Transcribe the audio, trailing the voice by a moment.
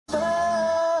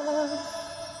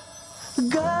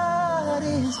God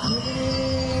is great.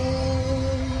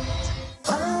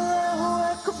 Allahu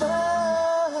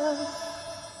Akbar.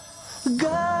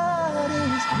 God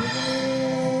is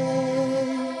great.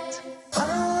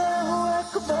 Allahu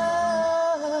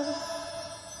Akbar.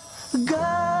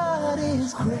 God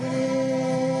is great.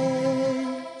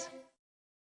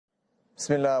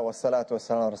 Bismillah wa salatu wa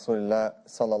salam ala Rasulillah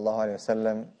sallallahu alayhi wa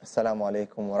sallam. Assalamu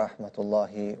alaikum wa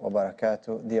rahmatullahi wa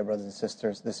barakatuh. Dear brothers and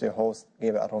sisters, this is your host,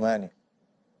 Gabriel Al Romaani.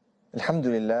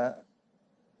 Alhamdulillah,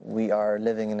 we are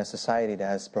living in a society that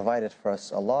has provided for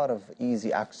us a lot of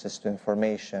easy access to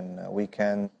information. We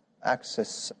can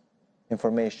access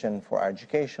information for our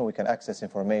education, we can access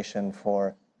information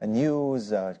for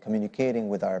news, communicating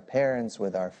with our parents,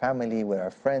 with our family, with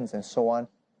our friends, and so on.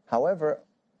 However,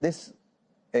 this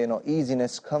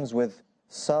easiness comes with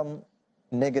some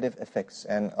negative effects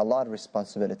and a lot of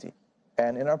responsibility.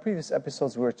 And in our previous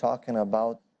episodes, we were talking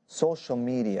about social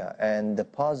media and the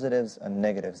positives and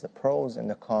negatives, the pros and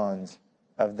the cons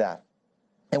of that.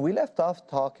 And we left off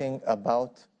talking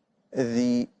about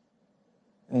the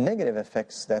negative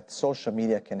effects that social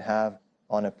media can have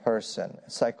on a person,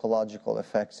 psychological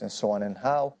effects and so on, and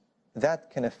how that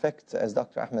can affect, as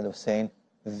Dr. Ahmed was saying,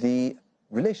 the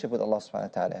relationship with Allah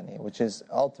subhanahu wa ta'ala, which is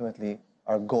ultimately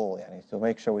our goal, to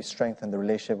make sure we strengthen the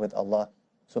relationship with Allah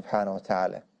subhanahu wa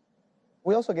ta'ala.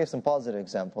 We also gave some positive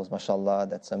examples, mashallah,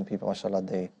 that some people, mashallah,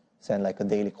 they send like a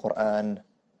daily Quran,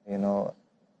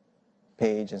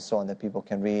 page and so on that people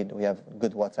can read. We have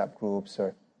good WhatsApp groups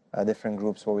or different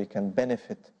groups where we can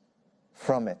benefit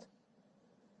from it.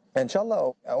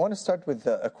 Inshallah, I want to start with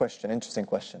a question, interesting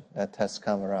question that has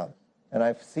come around. And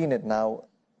I've seen it now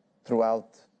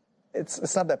throughout.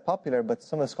 It's not that popular, but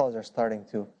some of the scholars are starting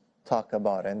to talk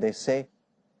about it. And they say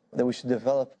that we should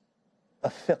develop a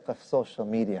fiqh of social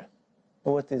media.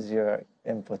 What is your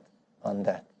input on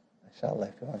that? Inshallah,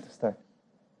 if you want to start.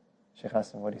 Shaykh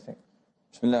Assim, what do you think?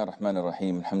 Bismillah ar-Rahman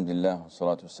ar-Rahim. Alhamdulillah. Wa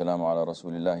salatu wassalamu ala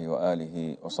Rasulillahi wa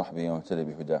alihi wa sahbihi wa muhtada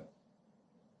bihuda.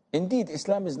 Indeed,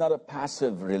 Islam is not a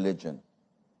passive religion.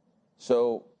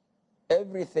 So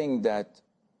everything that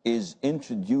is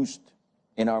introduced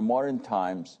in our modern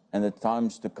times and the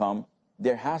times to come,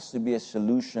 there has to be a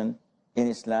solution in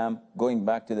Islam going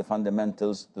back to the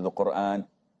fundamentals, to the Quran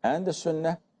and the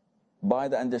Sunnah, by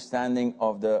the understanding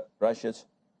of the righteous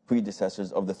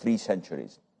predecessors of the 3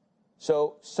 centuries.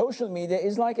 So social media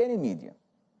is like any medium,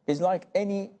 is like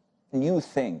any new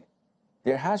thing.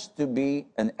 There has to be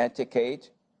an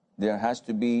etiquette, there has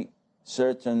to be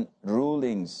certain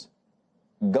rulings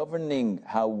governing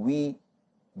how we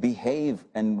behave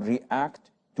and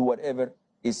react to whatever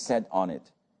is said on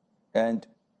it. And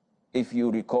if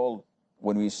you recall,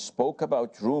 when we spoke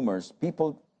about rumors,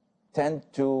 people tend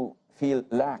to feel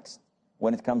lax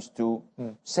when it comes to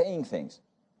saying things.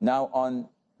 Now on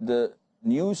the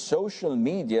new social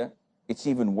media, it's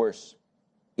even worse.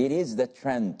 It is the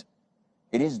trend.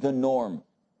 It is the norm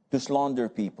to slander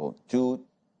people, to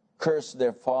curse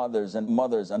their fathers and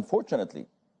mothers, unfortunately.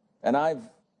 And I've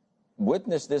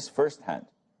witnessed this firsthand.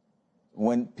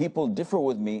 When people differ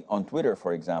with me on Twitter,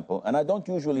 for example, and I don't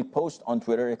usually post on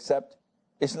Twitter except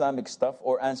Islamic stuff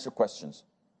or answer questions.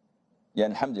 Yeah,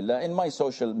 alhamdulillah, in my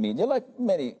social media, like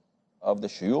many of the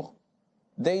shuyukh,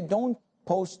 they don't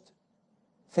post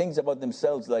things about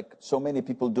themselves like so many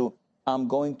people do. I'm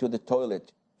going to the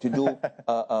toilet to do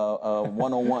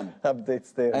 101.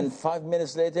 Updates there. And 5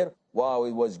 minutes later, wow,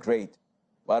 it was great.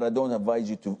 But I don't advise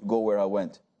you to go where I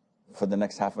went for the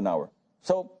next half an hour.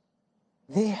 So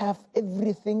they have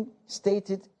everything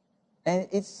stated, and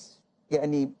it's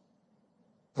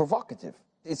provocative.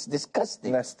 It's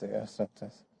disgusting. Nasty, yes,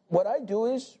 sometimes. What I do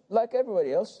is, like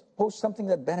everybody else, post something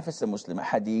that benefits the Muslim, a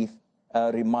hadith, a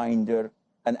reminder,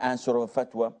 an answer of a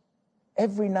fatwa.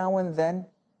 Every now and then,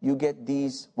 you get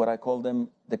these, what I call them,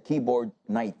 the keyboard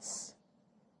knights.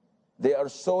 They are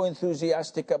so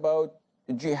enthusiastic about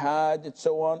jihad and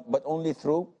so on, but only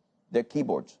through their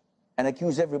keyboards, and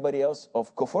accuse everybody else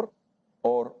of kufr,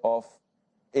 or of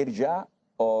irja,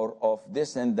 or of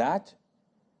this and that.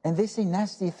 And they say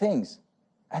nasty things.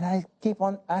 And I keep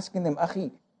on asking them,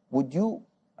 Akhi, would you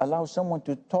allow someone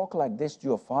to talk like this to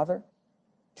your father,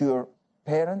 to your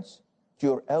parents, to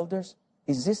your elders?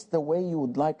 Is this the way you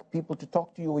would like people to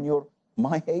talk to you when you're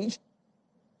my age?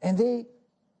 And they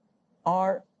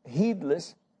are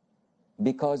heedless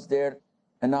because they're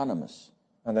anonymous.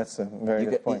 And that's a very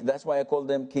good point. That's why I call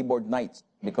them keyboard knights,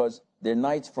 because they're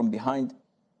knights from behind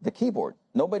the keyboard.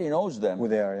 Nobody knows them. Who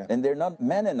they are, yeah. And they're not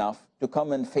men enough to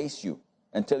come and face you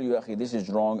and tell you, Akhi, this is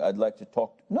wrong, I'd like to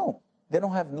talk. No, they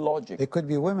don't have logic. It could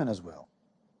be women as well.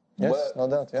 Yes, Well,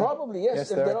 no doubt. Yeah. Probably, yes.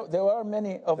 Yes, there are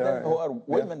many of them who are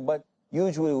women, yeah. but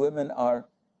usually women are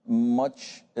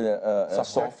much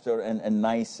softer and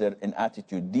nicer in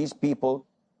attitude. These people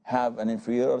have an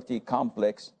inferiority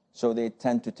complex, so they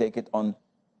tend to take it on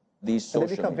these social And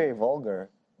they become media. very vulgar,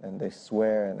 and they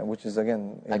swear, and which is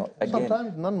again, you know, Again,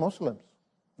 Sometimes non-Muslims.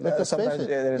 Let's just face sometimes it.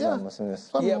 there is non-Muslims.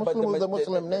 Some Yeah, but Muslim with the- a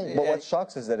Muslim name. But what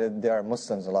shocks is that they are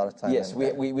Muslims a lot of times. yes,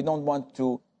 we don't want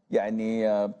to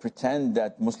pretend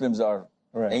that Muslims are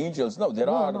Right. angels. No, there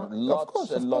are no. Of lots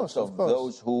course, and of lots course, of of course.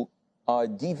 those who are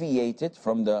deviated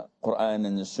from the Quran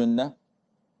and the Sunnah,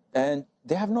 and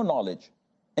they have no knowledge.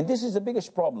 And this is the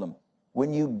biggest problem.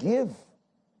 When you give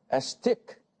a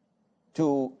stick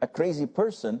to a crazy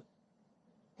person,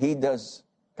 he does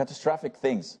catastrophic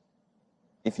things.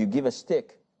 If you give a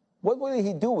stick, what will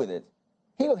he do with it?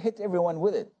 He will hit everyone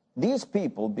with it. These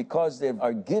people, because they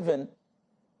are given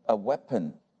a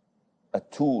weapon, a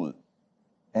tool,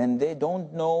 and they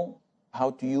don't know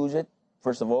how to use it,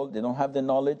 first of all, they don't have the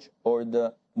knowledge or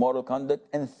the moral conduct.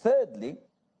 And thirdly,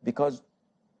 because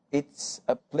it's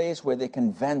a place where they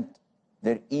can vent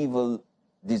their evil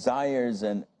desires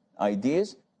and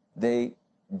ideas, they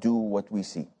do what we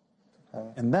see.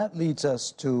 And that leads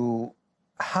us to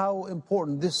how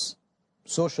important this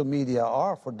social media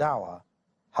are for dawah.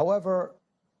 However,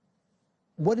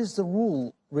 what is the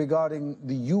rule regarding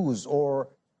the use, or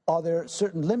are there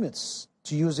certain limits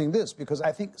to using this? Because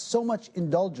I think so much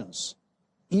indulgence,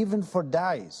 even for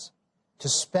da'is, to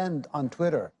spend on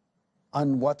Twitter,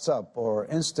 on WhatsApp or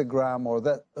Instagram or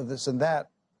that, or this and that.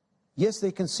 Yes,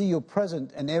 they can see you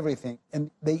present and everything,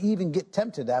 and they even get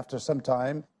tempted after some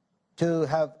time to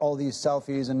have all these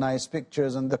selfies and nice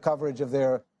pictures and the coverage of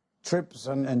their trips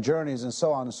and journeys and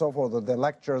so on and so forth, or their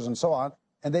lectures and so on,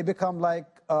 and they become like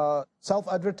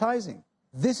self-advertising.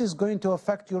 This is going to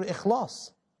affect your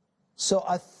ikhlas. So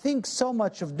I think so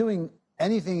much of doing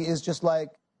anything is just like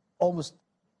almost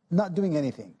not doing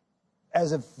anything,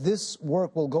 as if this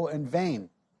work will go in vain.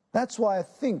 That's why I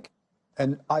think,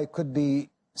 and I could be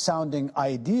sounding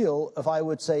ideal if I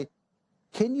would say,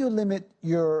 can you limit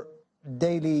your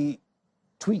daily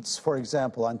tweets, for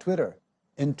example, on Twitter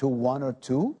into 1 or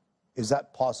 2? Is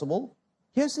that possible?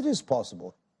 Yes, it is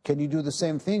possible. Can you do the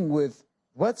same thing with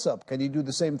WhatsApp? Can you do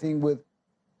the same thing with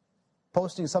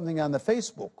posting something on the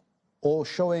Facebook or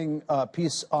showing a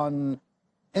piece on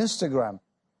Instagram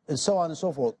and so on and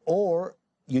so forth? Or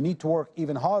you need to work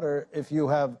even harder if you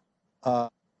have a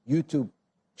YouTube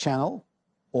channel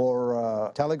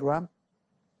or Telegram.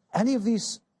 Any of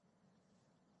these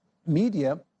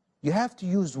media, you have to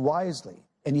use wisely,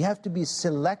 and you have to be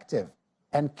selective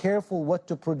and careful what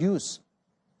to produce.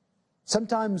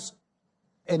 Sometimes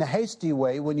in a hasty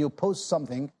way, when you post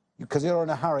something, because you're in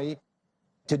a hurry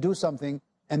to do something,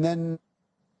 and then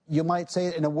you might say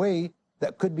it in a way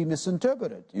that could be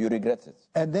misinterpreted. You regret it.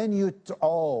 And then you,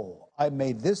 oh, I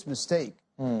made this mistake.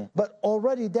 But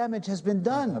already damage has been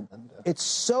done. It's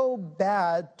so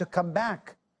bad to come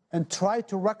back and try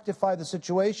to rectify the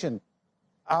situation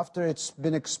after it's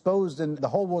been exposed and the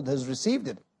whole world has received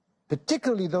it.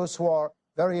 Particularly those who are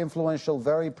very influential,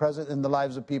 very present in the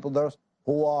lives of people, those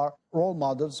who are role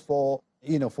models for,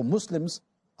 for Muslims.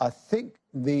 I think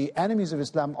the enemies of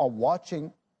Islam are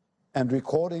watching and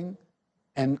recording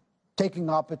and taking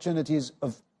opportunities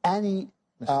of any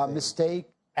mistake,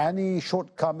 any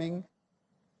shortcoming,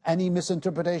 any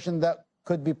misinterpretation that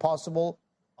could be possible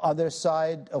on their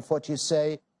side of what you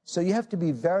say. So you have to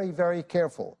be very, very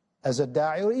careful as a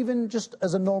da'i, or even just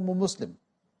as a normal Muslim.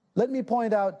 Let me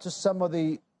point out just some of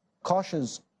the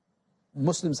cautions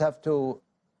Muslims have to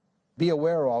be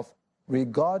aware of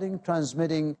regarding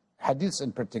transmitting hadiths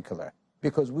in particular.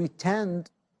 Because we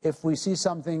tend, if we see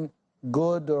something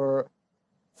good or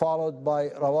followed by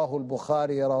Rawahu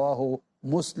al-Bukhari, Rawahu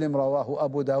Muslim, Rawahu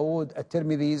Abu Dawood,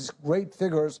 At-Tirmidhi's great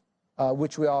figures,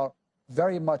 which we are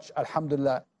very much,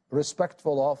 alhamdulillah,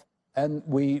 respectful of, and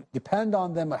we depend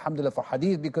on them, alhamdulillah, for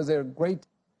hadith because they're great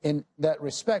in that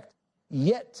respect.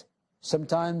 Yet,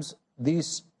 sometimes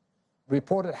these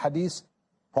reported hadiths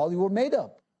probably were made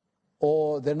up,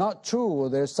 or they're not true, or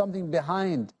there's something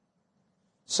behind.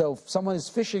 So if someone is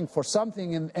fishing for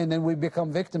something, and then we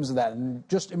become victims of that, and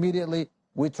just immediately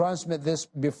we transmit this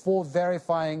before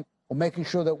verifying or making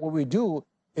sure that what we do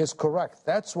is correct.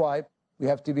 That's why we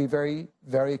have to be very,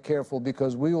 very careful,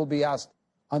 because we will be asked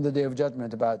on the Day of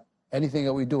Judgment about anything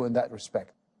that we do in that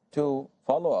respect. To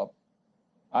follow up,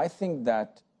 I think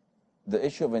that the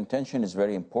issue of intention is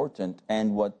very important,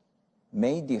 and what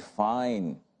may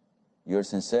define your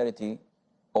sincerity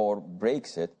or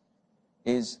breaks it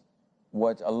is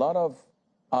what a lot of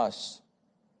us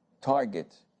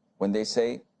target when they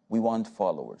say we want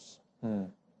followers.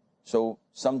 So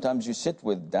sometimes you sit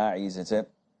with da'is and say,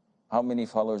 how many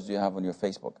followers do you have on your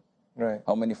Facebook? Right.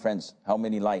 How many friends? How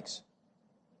many likes?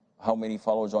 How many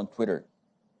followers on Twitter?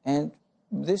 And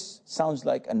this sounds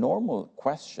like a normal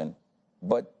question,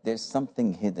 but there's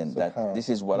something hidden that this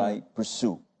is what I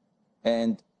pursue.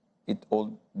 And it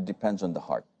all depends on the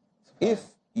heart. If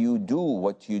you do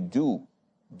what you do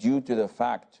due to the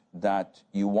fact that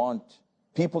you want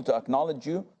people to acknowledge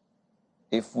you,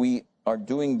 if we are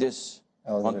doing this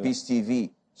on Peace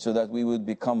TV so that we would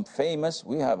become famous,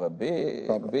 we have a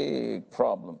big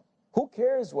problem. Who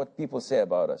cares what people say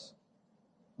about us?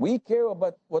 We care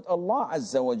about what Allah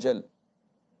Azza wa Jal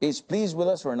is pleased with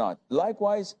us or not.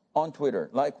 Likewise on Twitter,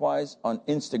 likewise on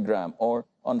Instagram or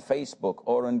on Facebook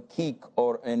or on Kik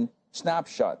or in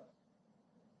Snapshot.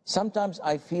 Sometimes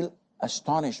I feel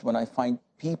astonished when I find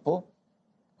people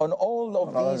on all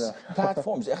of these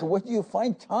platforms. Where do you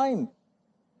find time?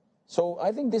 So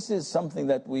I think this is something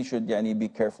that we should be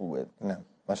careful with. No.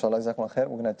 MashaAllah, jazakumullah khair.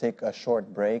 We're going to take a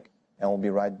short break and we'll be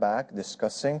right back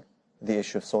discussing the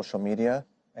issue of social media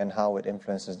and how it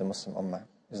influences the Muslim Ummah.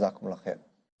 Jazakumullah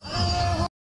khair.